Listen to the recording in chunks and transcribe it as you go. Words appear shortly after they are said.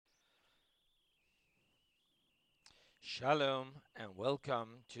Shalom and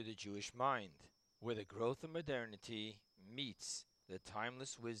welcome to the Jewish Mind, where the growth of modernity meets the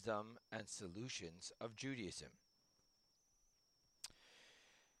timeless wisdom and solutions of Judaism.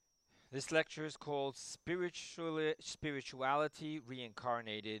 This lecture is called Spirituality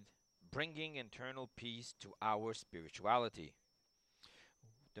Reincarnated, Bringing Internal Peace to Our Spirituality.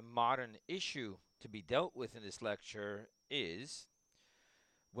 The modern issue to be dealt with in this lecture is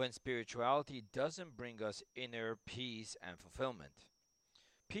when spirituality doesn't bring us inner peace and fulfillment.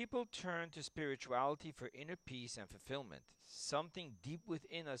 People turn to spirituality for inner peace and fulfillment. Something deep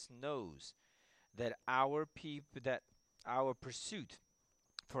within us knows that our pursuit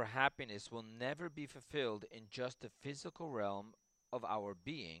for happiness will never be fulfilled in just the physical realm of our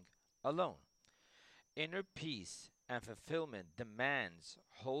being alone. Inner peace and fulfillment demands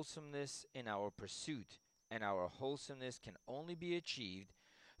wholesomeness in our pursuit, and our wholesomeness can only be achieved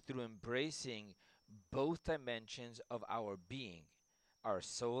through embracing both dimensions of our being, our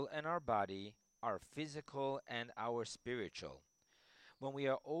soul and our body, our physical and our spiritual. When we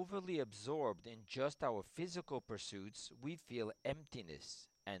are overly absorbed in just our physical pursuits, we feel emptiness,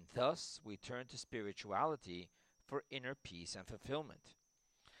 and thus we turn to spirituality for inner peace and fulfillment.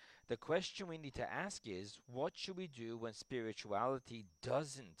 The question we need to ask is, what should we do when spirituality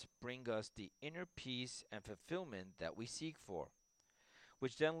doesn't bring us the inner peace and fulfillment that we seek for?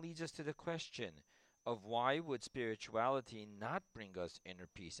 Which then leads us to the question of why would spirituality not bring us inner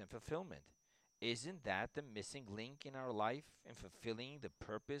peace and fulfillment? Isn't that the missing link in our life in fulfilling the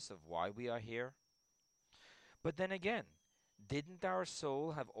purpose of why we are here? But then again, didn't our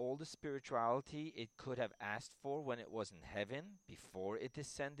soul have all the spirituality it could have asked for when it was in heaven before it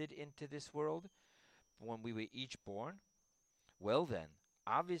descended into this world, when we were each born? Well then,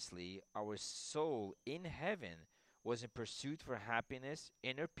 obviously our soul in heaven was in pursuit for happiness,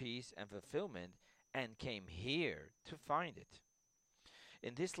 inner peace, and fulfillment, and came here to find it.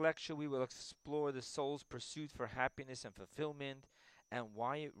 In this lecture, we will explore the soul's pursuit for happiness and fulfillment and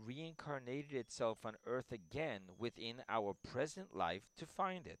why it reincarnated itself on earth again within our present life to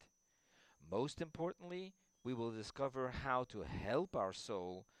find it. Most importantly, we will discover how to help our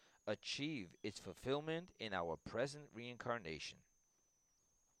soul achieve its fulfillment in our present reincarnation.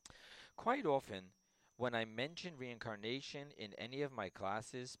 Quite often, when I mention reincarnation in any of my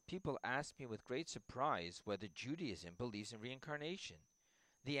classes, people ask me with great surprise whether Judaism believes in reincarnation.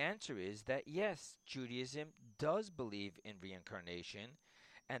 The answer is that yes, Judaism does believe in reincarnation,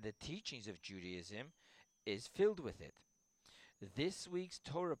 and the teachings of Judaism is filled with it. This week's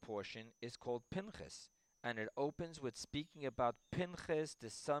Torah portion is called Pinchas, and it opens with speaking about Pinchas, the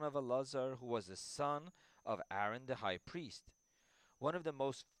son of Elazar, who was the son of Aaron the high priest. One of the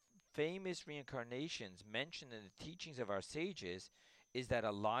most famous reincarnations mentioned in the teachings of our sages is that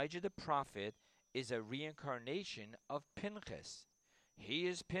Elijah the prophet is a reincarnation of Pinchas. He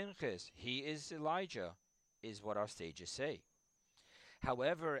is Pinchas, he is Elijah, is what our sages say.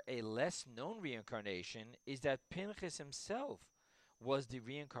 However, a less known reincarnation is that Pinchas himself was the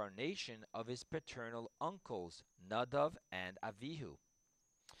reincarnation of his paternal uncles, Nadav and Avihu.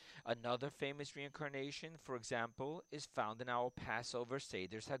 Another famous reincarnation, for example, is found in our Passover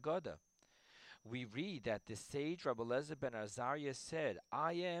Seder's Haggadah. We read that the sage Rabbi Eliezer ben Azariah said,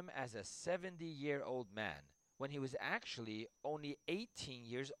 I am as a 70-year-old man, when he was actually only 18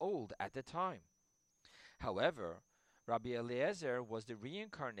 years old at the time. However, Rabbi Eliezer was the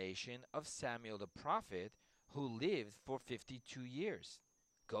reincarnation of Samuel the prophet, who lived for 52 years.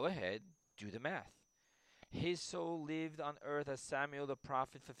 Go ahead, do the math. His soul lived on earth as Samuel the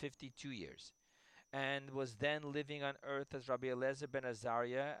prophet for 52 years, and was then living on earth as Rabbi Eliezer ben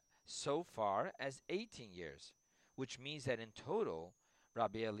Azariah so far as 18 years, which means that in total,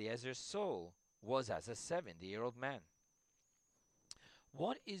 Rabbi Eliezer's soul was as a 70-year-old man.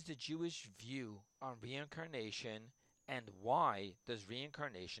 What is the Jewish view on reincarnation, and why does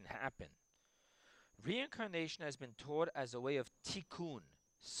reincarnation happen? Reincarnation has been taught as a way of tikkun,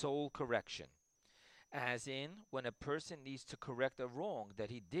 soul correction, as in when a person needs to correct a wrong that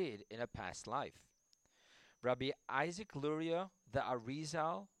he did in a past life. Rabbi Isaac Luria, the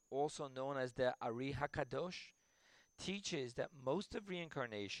Arizal, also known as the Ari HaKadosh, teaches that most of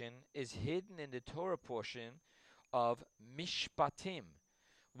reincarnation is hidden in the Torah portion of Mishpatim,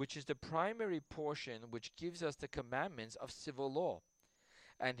 which is the primary portion which gives us the commandments of civil law.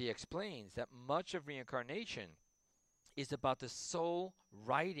 And he explains that much of reincarnation is about the soul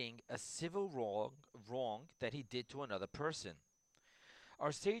righting a civil wrong that he did to another person.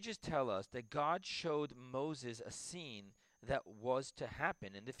 Our sages tell us that God showed Moses a scene that was to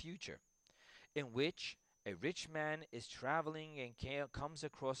happen in the future, in which a rich man is traveling and comes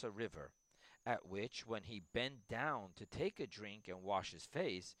across a river, At which, when he bent down to take a drink and wash his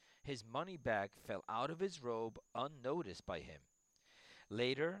face, his money bag fell out of his robe unnoticed by him.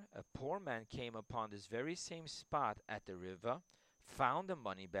 Later, a poor man came upon this very same spot at the river, found the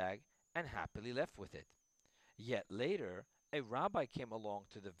money bag, and happily left with it. Yet later, a rabbi came along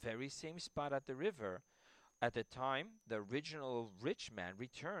to the very same spot at the river. At the time, the original rich man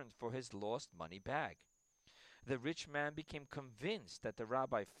returned for his lost money bag. The rich man became convinced that the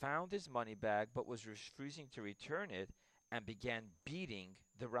rabbi found his money bag but was refusing to return it and began beating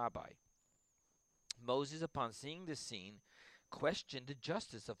the rabbi. Moses, upon seeing the scene, questioned the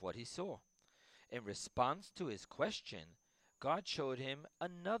justice of what he saw. In response to his question, God showed him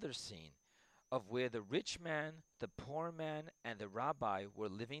another scene of where the rich man, the poor man, and the rabbi were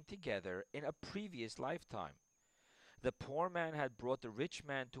living together in a previous lifetime. The poor man had brought the rich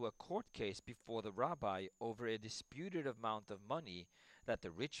man to a court case before the rabbi over a disputed amount of money that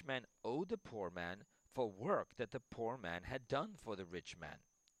the rich man owed the poor man for work that the poor man had done for the rich man.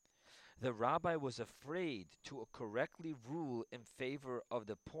 The rabbi was afraid to correctly rule in favor of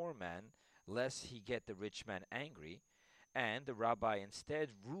the poor man, lest he get the rich man angry, and the rabbi instead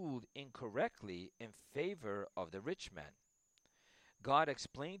ruled incorrectly in favor of the rich man. God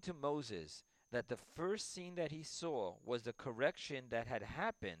explained to Moses that the first scene that he saw was the correction that had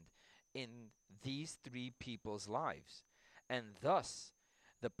happened in these three people's lives, and thus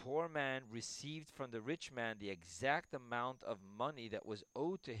the poor man received from the rich man the exact amount of money that was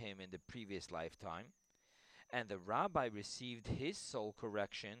owed to him in the previous lifetime, and the rabbi received his soul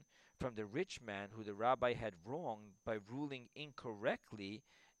correction from the rich man who the rabbi had wronged by ruling incorrectly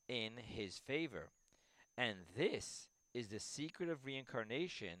in his favor. And this is the secret of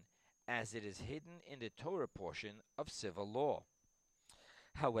reincarnation as it is hidden in the Torah portion of civil law.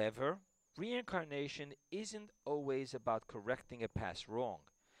 However, reincarnation isn't always about correcting a past wrong.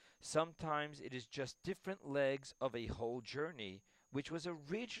 Sometimes it is just different legs of a whole journey which was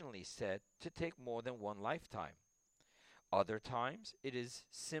originally set to take more than one lifetime. Other times it is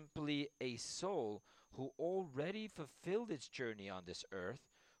simply a soul who already fulfilled its journey on this earth,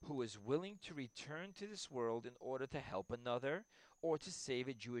 who is willing to return to this world in order to help another or to save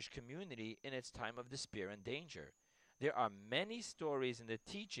a Jewish community in its time of despair and danger. There are many stories in the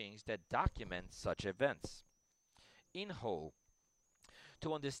teachings that document such events. In whole,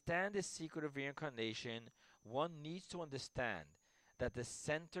 to understand the secret of reincarnation, one needs to understand that the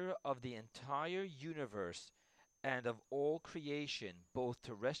center of the entire universe and of all creation, both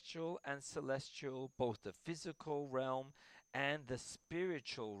terrestrial and celestial, both the physical realm and the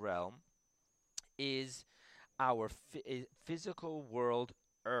spiritual realm, is our physical world,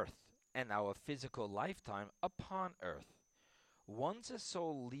 Earth, and our physical lifetime upon Earth. Once a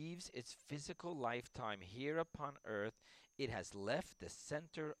soul leaves its physical lifetime here upon Earth, it has left the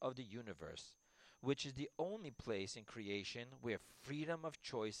center of the universe, which is the only place in creation where freedom of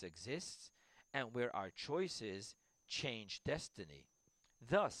choice exists and where our choices change destiny.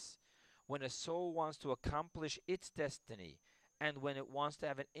 Thus, when a soul wants to accomplish its destiny and when it wants to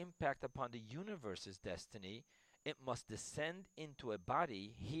have an impact upon the universe's destiny, it must descend into a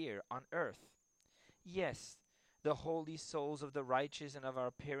body here on earth. Yes, the holy souls of the righteous and of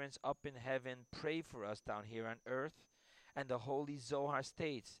our parents up in heaven pray for us down here on earth, and the holy Zohar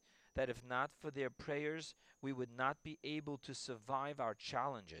states that if not for their prayers, we would not be able to survive our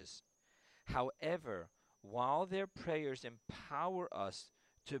challenges. However, while their prayers empower us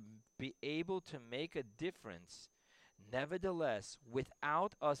to be able to make a difference, nevertheless,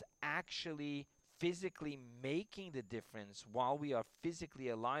 without us actually physically making the difference while we are physically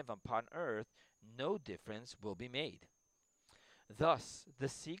alive upon earth, no difference will be made. Thus, the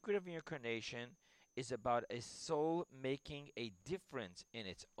secret of reincarnation is about a soul making a difference in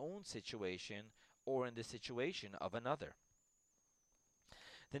its own situation or in the situation of another.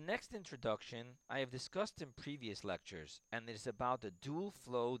 The next introduction I have discussed in previous lectures, and it is about the dual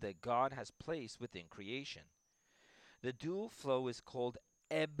flow that God has placed within creation. The dual flow is called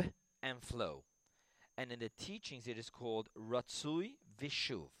ebb and flow, and in the teachings it is called Ratzui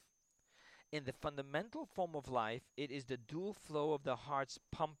Vishuv. In the fundamental form of life, it is the dual flow of the heart's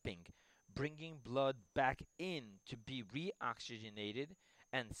pumping, bringing blood back in to be reoxygenated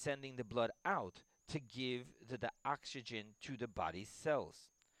and sending the blood out to give the oxygen to the body's cells.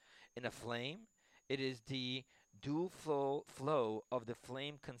 In a flame, it is the dual flow of the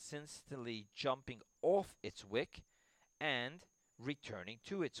flame consistently jumping off its wick and returning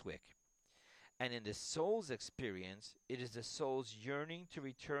to its wick. And in the soul's experience, it is the soul's yearning to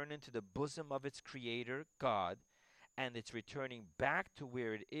return into the bosom of its creator, God, and it's returning back to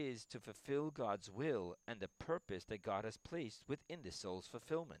where it is to fulfill God's will and the purpose that God has placed within the soul's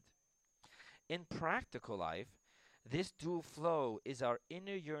fulfillment. In practical life, this dual flow is our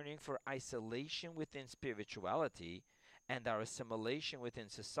inner yearning for isolation within spirituality and our assimilation within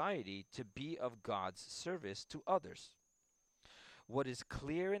society to be of God's service to others. What is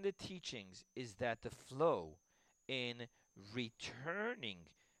clear in the teachings is that the flow in returning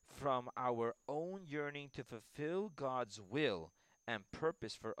from our own yearning to fulfill God's will and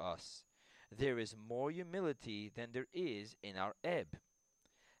purpose for us, there is more humility than there is in our ebb.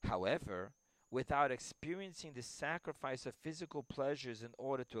 However, without experiencing the sacrifice of physical pleasures in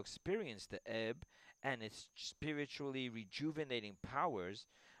order to experience the ebb and its spiritually rejuvenating powers,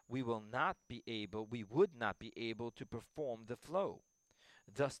 we would not be able to perform the flow.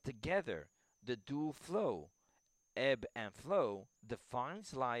 Thus together, the dual flow, ebb and flow,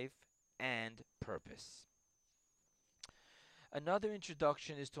 defines life and purpose. Another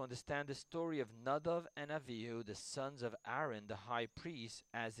introduction is to understand the story of Nadav and Avihu, the sons of Aaron, the high priest,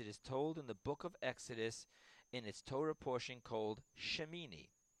 as it is told in the book of Exodus in its Torah portion called Shemini.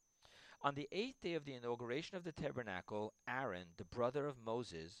 On the 8th day of the inauguration of the tabernacle, Aaron, the brother of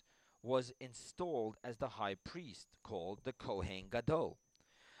Moses, was installed as the high priest, called the Kohen Gadol.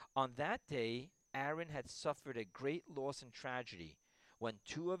 On that day, Aaron had suffered a great loss and tragedy when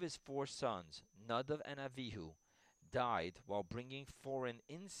two of his four sons, Nadav and Avihu, died while bringing foreign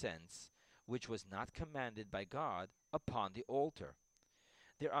incense, which was not commanded by God, upon the altar.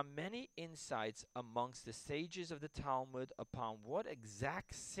 There are many insights amongst the sages of the Talmud upon what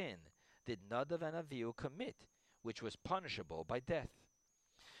exact sin did Nadav and Avihu commit, which was punishable by death.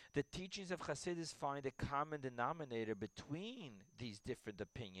 The teachings of Hasidus find a common denominator between these different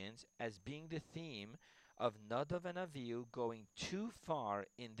opinions as being the theme of Nadav and Avihu going too far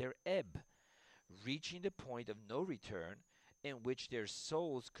in their ebb, reaching the point of no return in which their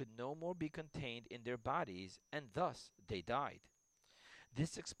souls could no more be contained in their bodies, and thus they died.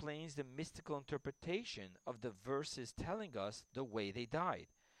 This explains the mystical interpretation of the verses telling us the way they died,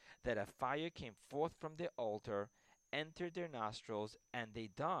 that a fire came forth from their altar, entered their nostrils, and they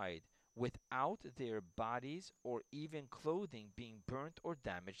died without their bodies or even clothing being burnt or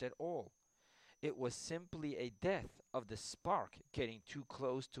damaged at all. It was simply a death of the spark getting too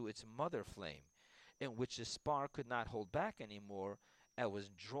close to its mother flame, in which the spark could not hold back anymore and was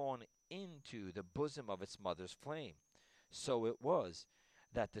drawn into the bosom of its mother's flame. So it was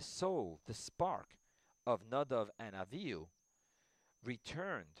that the soul, the spark of Nadav and Avihu,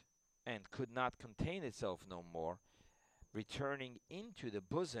 returned and could not contain itself no more, returning into the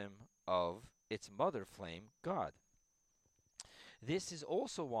bosom of its mother flame, God. This is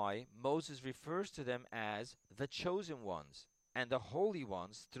also why Moses refers to them as the chosen ones and the holy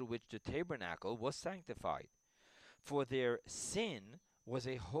ones through which the tabernacle was sanctified. For their sin was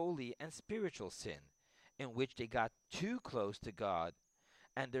a holy and spiritual sin, in which they got too close to God,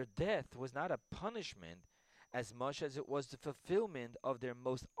 and their death was not a punishment as much as it was the fulfillment of their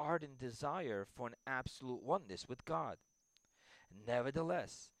most ardent desire for an absolute oneness with God.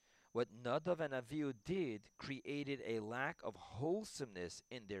 Nevertheless, what Nadav and Avihu did created a lack of wholesomeness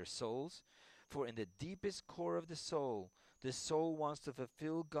in their souls, for in the deepest core of the soul wants to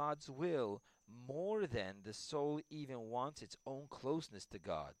fulfill God's will more than the soul even wants its own closeness to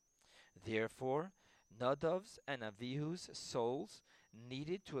God. Therefore, Nadav's and Avihu's souls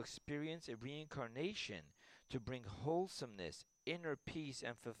needed to experience a reincarnation to bring wholesomeness, inner peace,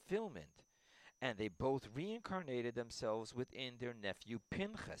 and fulfillment, and they both reincarnated themselves within their nephew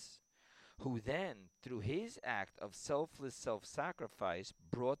Pinchas, who then, through his act of selfless self-sacrifice,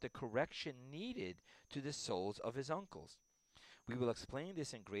 brought the correction needed to the souls of his uncles. We will explain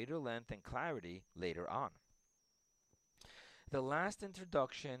this in greater length and clarity later on. The last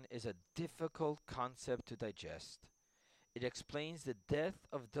introduction is a difficult concept to digest. It explains the death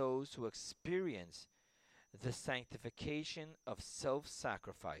of those who experience the sanctification of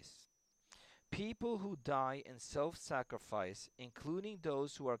self-sacrifice. People who die in self-sacrifice, including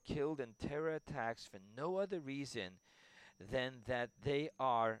those who are killed in terror attacks for no other reason than that they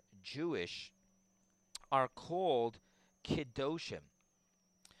are Jewish, are called Kedoshim,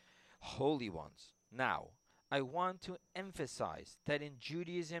 holy ones. Now, I want to emphasize that in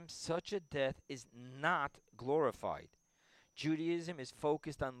Judaism, such a death is not glorified. Judaism is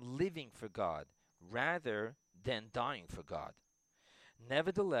focused on living for God rather than dying for God.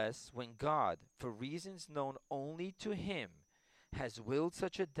 Nevertheless, when God, for reasons known only to Him, has willed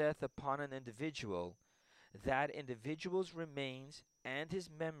such a death upon an individual, that individual's remains and his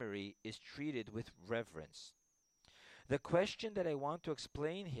memory is treated with reverence. The question that I want to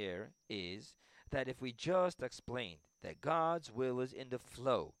explain here is that if we just explained that God's will is in the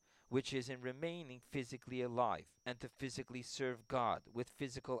flow, which is in remaining physically alive and to physically serve God with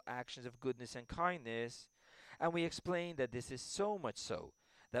physical actions of goodness and kindness. And we explained that this is so much so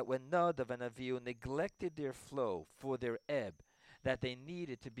that when Nadav and Avihu neglected their flow for their ebb, that they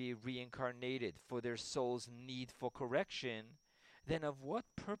needed to be reincarnated for their soul's need for correction, then of what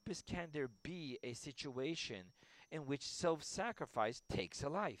purpose can there be a situation in which self-sacrifice takes a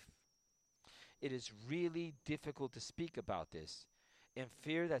life? It is really difficult to speak about this, in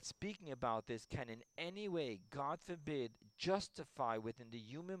fear that speaking about this can in any way, God forbid, justify within the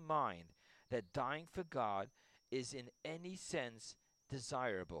human mind that dying for God is in any sense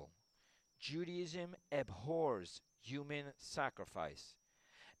desirable. Judaism abhors human sacrifice,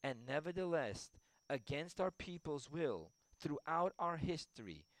 and nevertheless, against our people's will, throughout our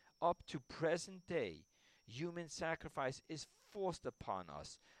history, up to present day, human sacrifice is forced upon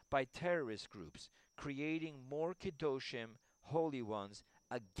us by terrorist groups, creating more Kedoshim, holy ones,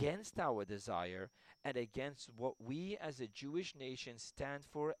 against our desire and against what we as a Jewish nation stand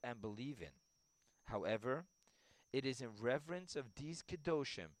for and believe in. However, it is in reverence of these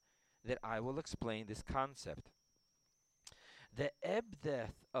Kedoshim that I will explain this concept. The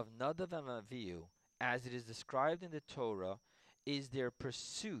Ebdeth of Nadav and Avihu, as it is described in the Torah, is their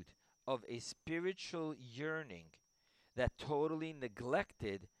pursuit of a spiritual yearning that totally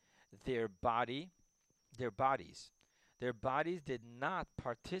neglected their bodies. Their bodies did not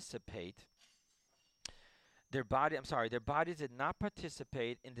participate. Their bodies did not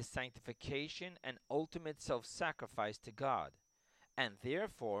participate in the sanctification and ultimate self-sacrifice to God, and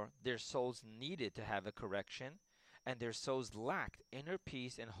therefore their souls needed to have a correction, and their souls lacked inner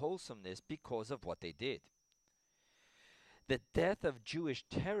peace and wholesomeness because of what they did. The death of Jewish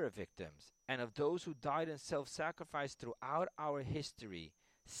terror victims and of those who died in self-sacrifice throughout our history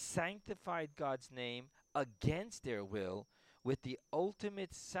sanctified God's name against their will with the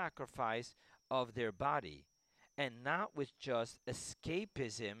ultimate sacrifice of their body, and not with just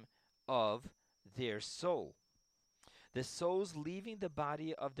escapism of their soul. The soul's leaving the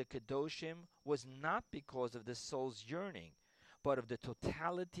body of the Kedoshim was not because of the soul's yearning, but of the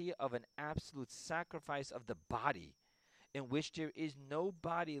totality of an absolute sacrifice of the body, in which there is no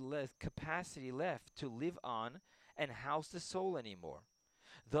capacity left to live on and house the soul anymore.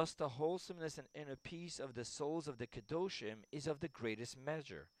 Thus the wholesomeness and inner peace of the souls of the Kedoshim is of the greatest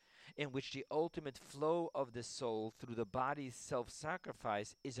measure, in which the ultimate flow of the soul through the body's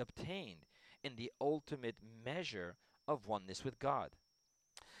self-sacrifice is obtained in the ultimate measure of oneness with God.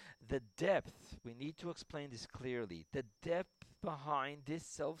 The depth, we need to explain this clearly, the depth behind this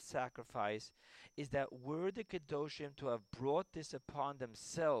self-sacrifice is that were the Kedoshim to have brought this upon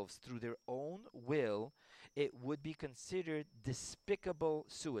themselves through their own will, it would be considered despicable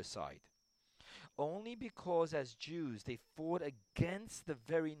suicide. Only because as Jews they fought against the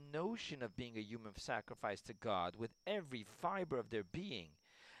very notion of being a human sacrifice to God with every fiber of their being,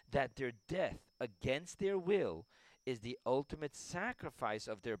 that their death against their will is the ultimate sacrifice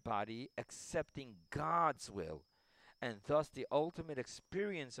of their body accepting God's will, and thus the ultimate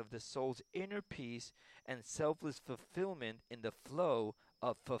experience of the soul's inner peace and selfless fulfillment in the flow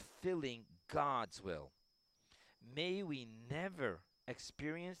of fulfilling God's will. May we never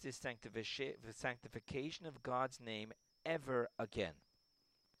experience this sanctification of God's name ever again.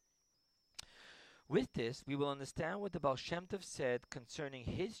 With this, we will understand what the Baal Shem Tov said concerning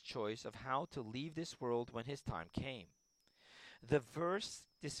his choice of how to leave this world when his time came. The verse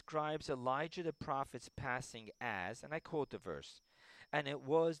describes Elijah the prophet's passing as, and I quote the verse, and it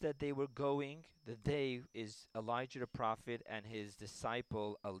was that they were going, the they is Elijah the prophet and his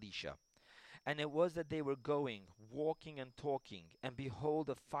disciple Elisha. And it was that they were going, walking and talking, and behold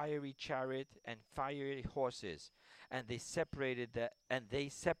a fiery chariot and fiery horses, and they separated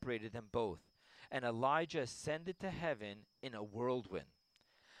them both. And Elijah ascended to heaven in a whirlwind.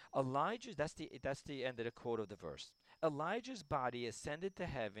 That's the end of the quote of the verse. Elijah's body ascended to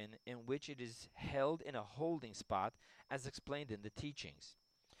heaven, in which it is held in a holding spot, as explained in the teachings.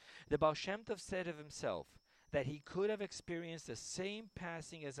 The Baal Shem Tov said of himself that he could have experienced the same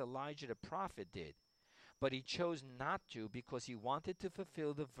passing as Elijah the prophet did, but he chose not to because he wanted to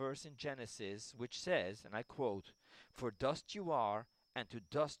fulfill the verse in Genesis which says, and I quote, "For dust you are, and to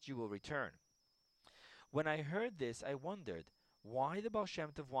dust you will return." When I heard this, I wondered why the Baal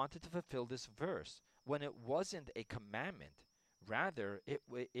Shem Tov wanted to fulfill this verse when it wasn't a commandment. Rather,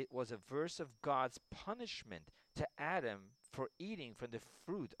 it was a verse of God's punishment to Adam for eating from the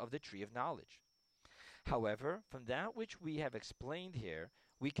fruit of the tree of knowledge. However, from that which we have explained here,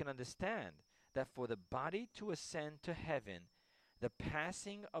 we can understand that for the body to ascend to heaven, the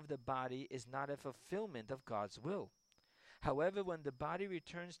passing of the body is not a fulfillment of God's will. However, when the body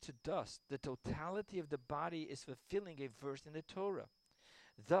returns to dust, the totality of the body is fulfilling a verse in the Torah.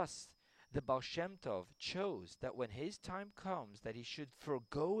 Thus, the Baal Shem Tov chose that when his time comes that he should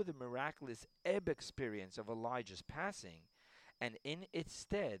forego the miraculous ebb experience of Elijah's passing, and in its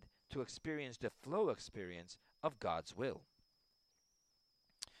stead to experience the flow experience of God's will.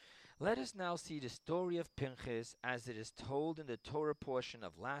 Let us now see the story of Pinchas as it is told in the Torah portion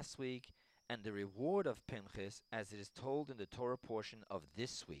of last week, and the reward of Pinchas as it is told in the Torah portion of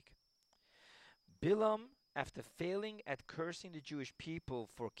this week. Bilam, after failing at cursing the Jewish people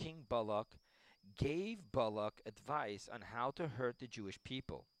for King Balak, gave Balak advice on how to hurt the Jewish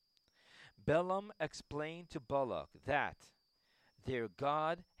people. Bilam explained to Balak that their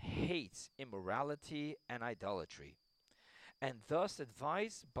God hates immorality and idolatry, and thus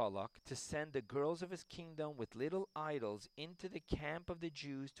advised Balak to send the girls of his kingdom with little idols into the camp of the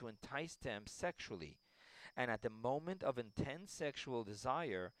Jews to entice them sexually, and at the moment of intense sexual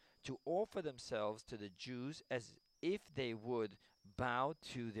desire, to offer themselves to the Jews as if they would bow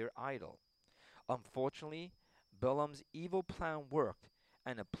to their idol. Unfortunately, Balaam's evil plan worked,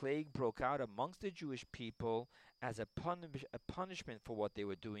 and a plague broke out amongst the Jewish people as a punishment for what they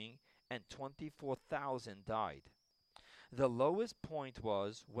were doing, and 24,000 died. The lowest point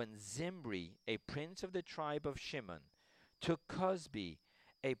was when Zimri, a prince of the tribe of Shimon, took Cosbi,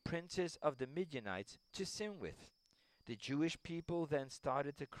 a princess of the Midianites, to sin with. The Jewish people then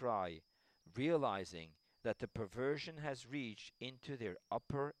started to cry, realizing that the perversion has reached into their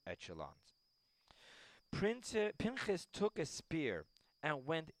upper echelons. Pinchas took a spear and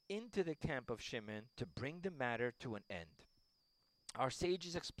went into the camp of Shimon to bring the matter to an end. Our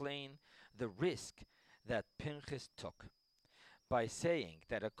sages explain the risk that Pinchas took by saying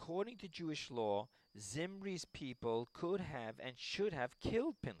that according to Jewish law, Zimri's people could have and should have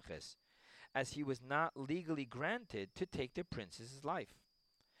killed Pinchas, as he was not legally granted to take the princess's life.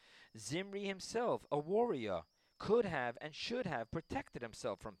 Zimri himself, a warrior, could have and should have protected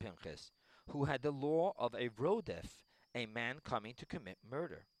himself from Pinchas, who had the law of a rodef, a man coming to commit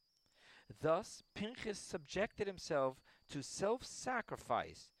murder. Thus, Pinchas subjected himself to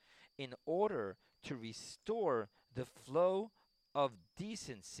self-sacrifice in order to restore the flow of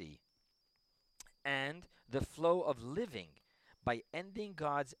decency and the flow of living by ending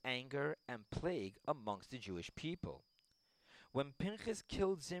God's anger and plague amongst the Jewish people. When Pinchas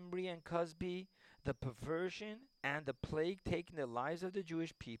killed Zimri and Cosbi, the perversion and the plague taking the lives of the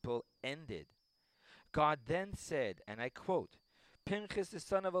Jewish people ended. God then said, and I quote, Pinchas the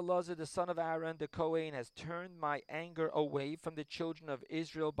son of Elazar, the son of Aaron, the Kohen, has turned my anger away from the children of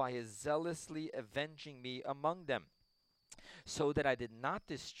Israel by his zealously avenging me among them, so that I did not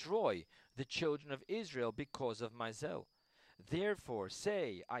destroy the children of Israel because of my zeal. Therefore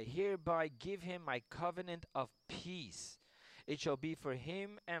say, I hereby give him my covenant of peace. It shall be for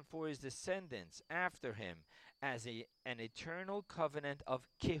him and for his descendants after him as an eternal covenant of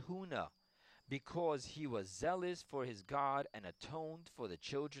kehuna, because he was zealous for his God and atoned for the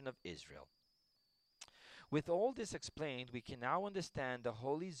children of Israel. With all this explained, we can now understand the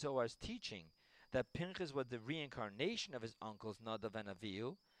Holy Zohar's teaching that Pinchas was the reincarnation of his uncles Nadav and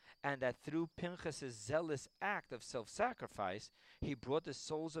Avihu, and that through Pinchas' zealous act of self-sacrifice, he brought the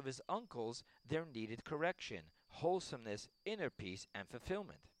souls of his uncles their needed correction, wholesomeness, inner peace, and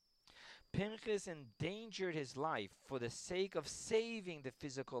fulfillment. Pinchas endangered his life for the sake of saving the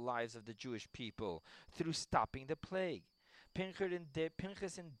physical lives of the Jewish people through stopping the plague.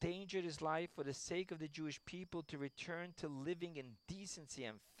 Pinchas endangered his life for the sake of the Jewish people to return to living in decency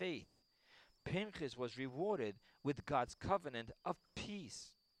and faith. Pinchas was rewarded with God's covenant of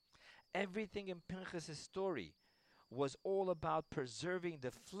peace. Everything in Pinchas' story was all about preserving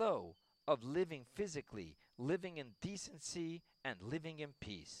the flow of living physically, living in decency, and living in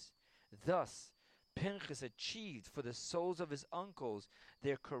peace. Thus, Pinchas achieved for the souls of his uncles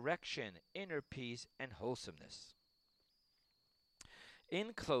their correction, inner peace, and wholesomeness.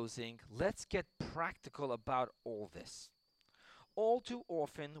 In closing, let's get practical about all this. All too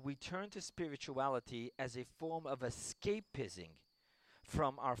often, we turn to spirituality as a form of escapism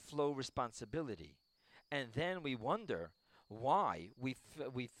from our flow responsibility, and then we wonder why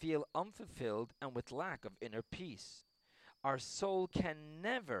we feel unfulfilled and with lack of inner peace. Our soul can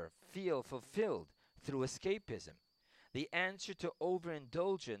never feel fulfilled through escapism. The answer to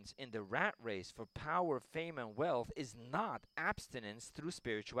overindulgence in the rat race for power, fame, and wealth is not abstinence through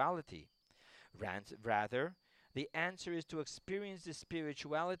spirituality. Rather, the answer is to experience the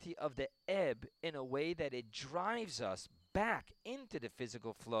spirituality of the ebb in a way that it drives us back into the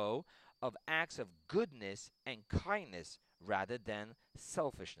physical flow of acts of goodness and kindness rather than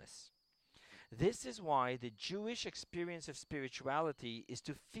selfishness. This is why the Jewish experience of spirituality is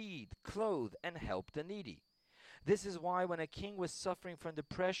to feed, clothe, and help the needy. This is why when a king was suffering from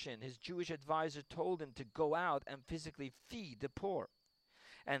depression, his Jewish advisor told him to go out and physically feed the poor.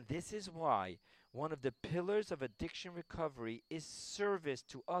 And this is why one of the pillars of addiction recovery is service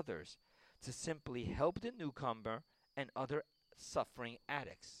to others, to simply help the newcomer and other suffering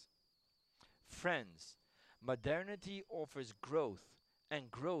addicts. Friends, modernity offers growth, and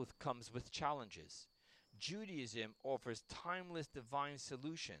growth comes with challenges. Judaism offers timeless divine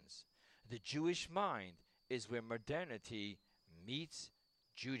solutions. The Jewish mind is where modernity meets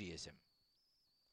Judaism.